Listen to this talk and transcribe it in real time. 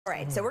All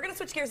right, so we're going to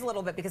switch gears a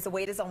little bit because the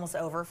wait is almost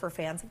over for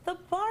fans of the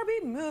Barbie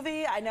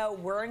movie. I know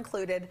we're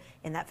included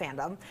in that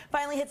fandom.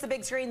 Finally hits the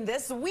big screen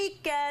this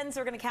weekend,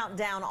 so we're going to count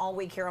down all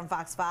week here on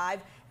Fox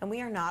 5. And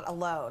we are not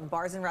alone.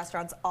 Bars and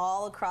restaurants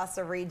all across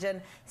the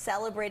region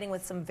celebrating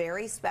with some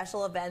very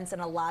special events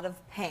and a lot of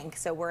pink.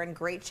 So we're in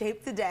great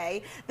shape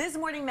today. This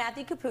morning,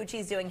 Matthew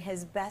Cappucci is doing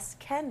his best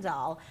Ken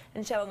doll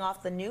and showing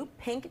off the new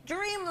pink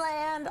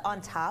Dreamland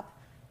on top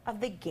of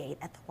the gate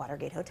at the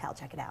Watergate Hotel.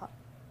 Check it out.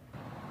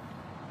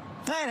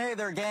 And hey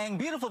there, gang.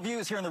 Beautiful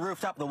views here on the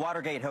rooftop of the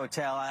Watergate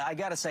Hotel. I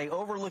gotta say,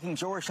 overlooking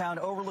Georgetown,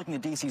 overlooking the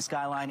D.C.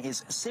 skyline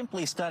is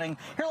simply stunning.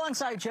 Here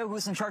alongside Joe,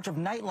 who's in charge of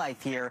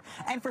nightlife here.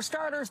 And for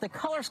starters, the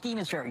color scheme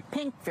is very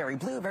pink, very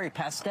blue, very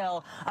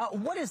pastel.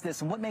 What is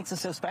this and what makes it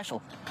so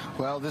special?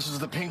 Well, this is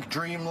the Pink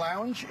Dream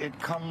Lounge. It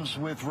comes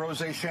with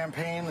rosé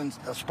champagne and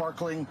a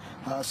sparkling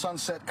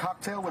sunset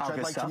cocktail, which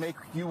I'd like to make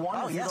you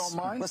one, if you don't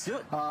mind. Let's do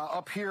it.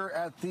 Up here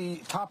at the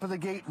top of the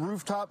gate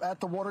rooftop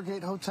at the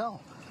Watergate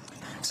Hotel.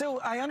 So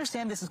I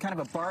understand this is kind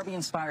of a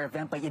Barbie-inspired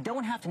event, but you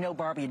don't have to know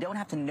Barbie. You don't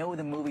have to know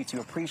the movie to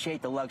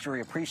appreciate the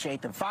luxury,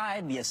 appreciate the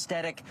vibe, the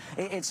aesthetic.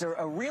 It's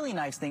a really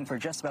nice thing for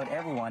just about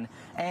everyone.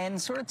 And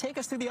sort of take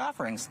us through the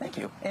offerings. Thank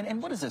you.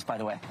 And what is this, by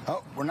the way?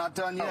 Oh, we're not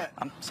done yet.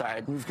 I'm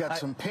sorry. We've got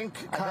some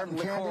pink cotton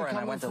candy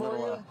coming for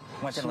you.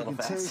 Went a little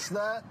fast. Taste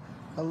that.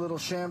 A little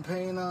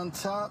champagne on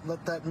top.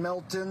 Let that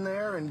melt in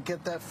there and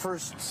get that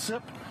first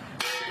sip.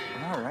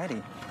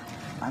 Alrighty.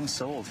 I'm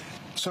sold.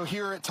 So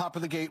here at Top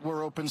of the Gate,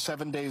 we're open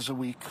 7 days a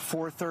week,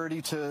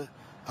 4:30 to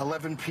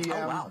 11 p.m.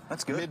 Oh, wow.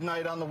 That's good.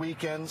 Midnight on the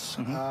weekends.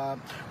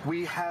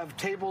 We have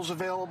tables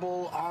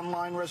available.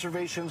 Online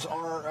reservations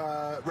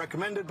are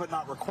recommended but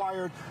not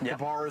required. Yep.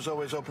 The bar is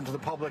always open to the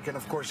public. And,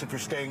 of course, if you're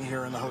staying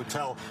here in the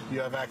hotel, you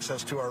have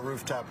access to our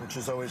rooftop, which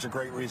is always a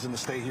great reason to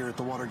stay here at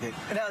the Watergate.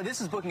 Now,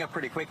 this is booking up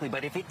pretty quickly,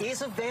 but if it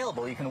is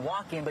available, you can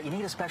walk in, but you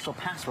need a special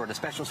password, a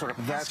special sort of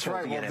passcode. That's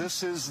right. Well, in.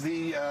 This is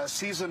the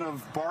season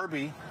of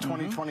Barbie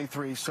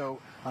 2023. So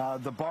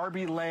the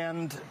Barbie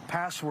Land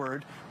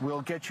password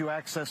will get you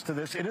access to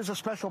this. It is a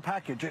special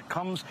package. It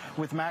comes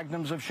with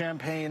magnums of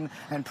champagne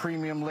and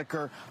premium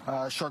liquor,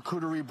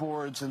 charcuterie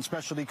boards and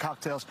specialty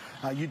cocktails.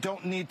 You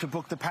don't need to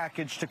book the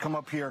package to come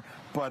up here,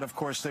 but of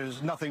course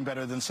there's nothing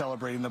better than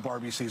celebrating the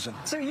Barbie season.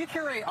 So you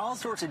curate all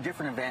sorts of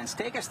different events.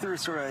 Take us through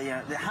sort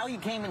of how you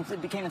came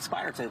and became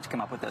inspired to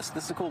come up with this.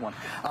 This is a cool one.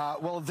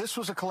 Well, this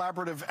was a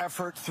collaborative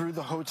effort through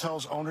the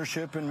hotel's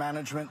ownership and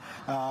management.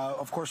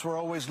 Of course, we're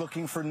always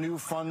looking for new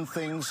fun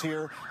things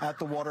here at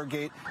the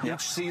Watergate. Yep.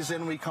 Each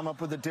season we come up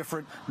with a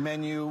different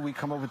menu. We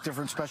come up with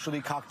different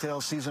specialty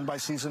cocktails season by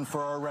season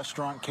for our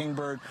restaurant,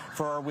 Kingbird,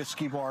 for our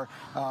whiskey bar.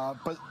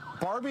 But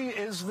Barbie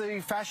is the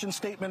fashion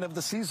statement of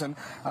the season.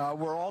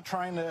 We're all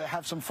trying to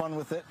have some fun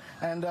with it,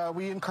 and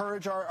we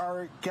encourage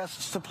our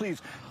guests to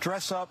please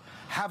dress up,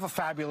 have a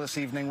fabulous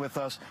evening with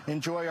us,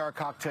 enjoy our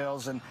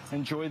cocktails, and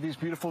enjoy these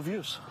beautiful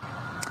views.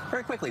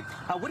 Very quickly,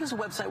 what is the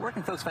website? Where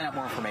can folks find out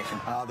more information?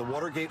 The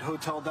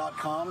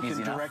WatergateHotel.com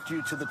can direct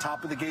you to the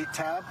Top of the Gate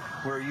tab,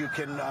 where you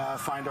can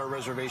find our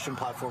reservation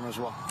platform as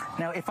well.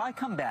 Now, if I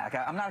come back,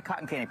 I'm not a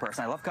cotton candy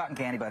person. I love cotton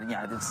candy, but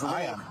it's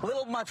a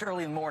little much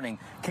early in the morning.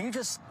 Can you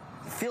just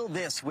fill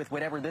this with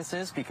whatever this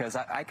is, because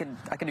I could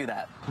do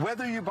that.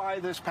 Whether you buy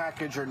this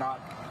package or not,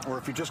 or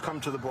if you just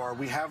come to the bar,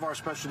 we have our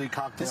specialty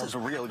cocktails. This is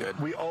real good.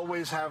 We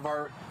always have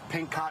our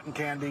pink cotton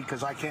candy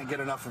because I can't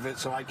get enough of it,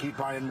 so I keep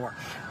buying more.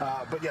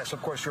 But yes,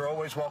 of course, you're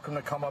always welcome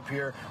to come up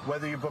here,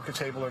 whether you book a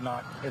table or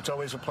not. It's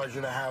always a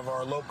pleasure to have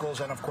our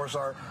locals and, of course,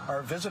 our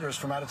visitors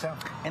from out of town.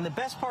 And the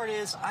best part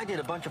is I did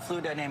a bunch of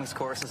fluid dynamics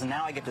courses, and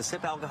now I get to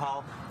sip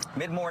alcohol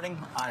mid-morning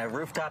on a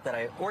rooftop that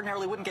I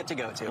ordinarily wouldn't get to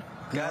go to.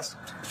 Gus?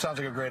 Sounds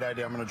like a great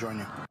idea. I'm going to join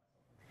you.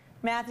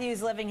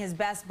 Matthew's living his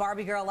best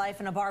Barbie girl life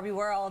in a Barbie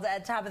world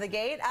at Top of the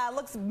Gate.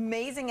 Looks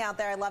amazing out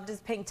there. I loved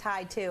his pink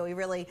tie, too. He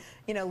really,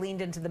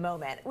 leaned into the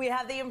moment. We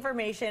have the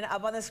information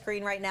up on the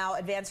screen right now.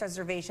 Advanced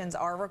reservations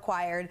are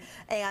required.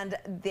 And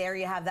there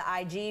you have the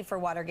IG for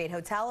Watergate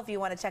Hotel. If you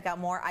want to check out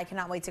more, I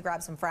cannot wait to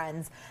grab some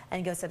friends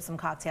and go sip some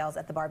cocktails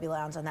at the Barbie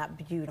Lounge on that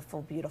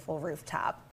beautiful, beautiful rooftop.